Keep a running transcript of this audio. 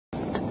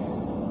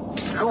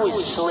Who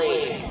is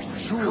slade?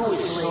 Who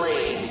is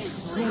slade?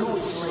 Who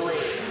is slade?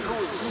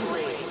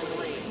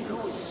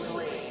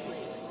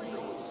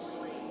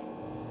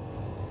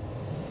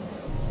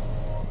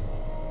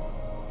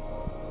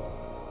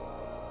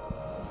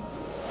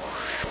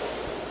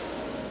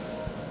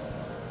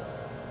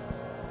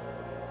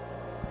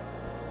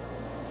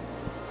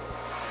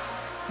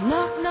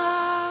 Knock,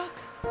 knock,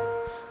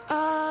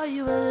 are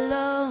you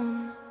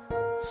alone?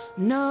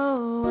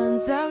 No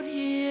one's out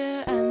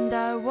here and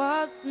I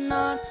was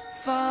not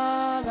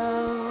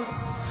followed.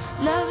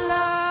 Love,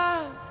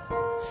 love,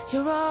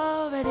 you're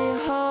already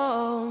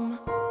home.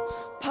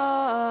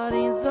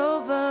 Party's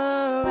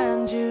over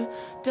and you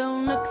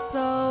don't look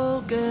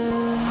so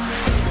good.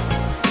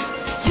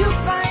 You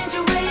find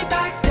your way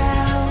back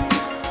down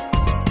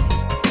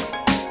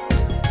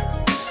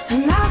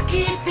and I'll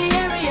keep the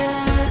area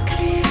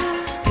clear.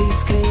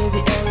 Please clear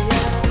the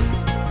area.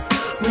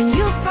 When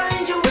you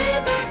find your way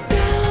back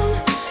down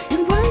in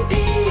one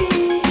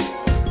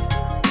piece,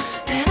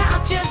 then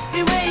I'll just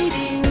be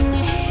waiting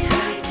here,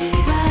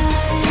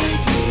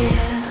 right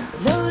here.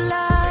 Low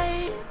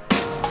light,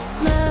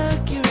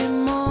 Mercury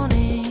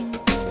morning.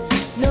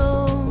 No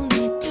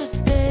need to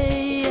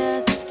stay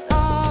as it's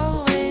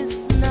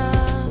always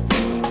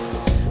nothing.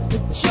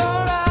 But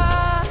your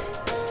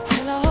eyes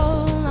tell a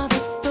whole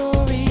other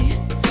story,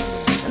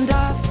 and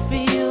I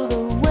feel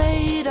the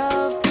weight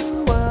of the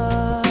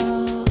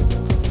world.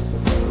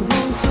 We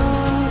won't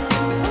talk,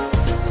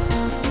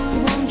 we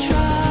won't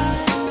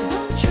try,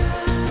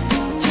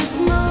 just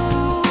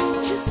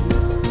move, it's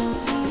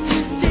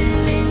too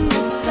still in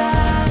the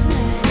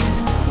sadness.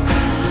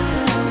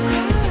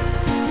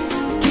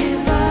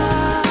 Give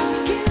up,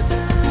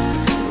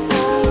 it's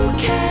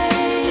okay,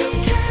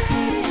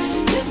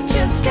 you've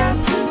just got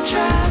to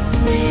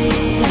trust me.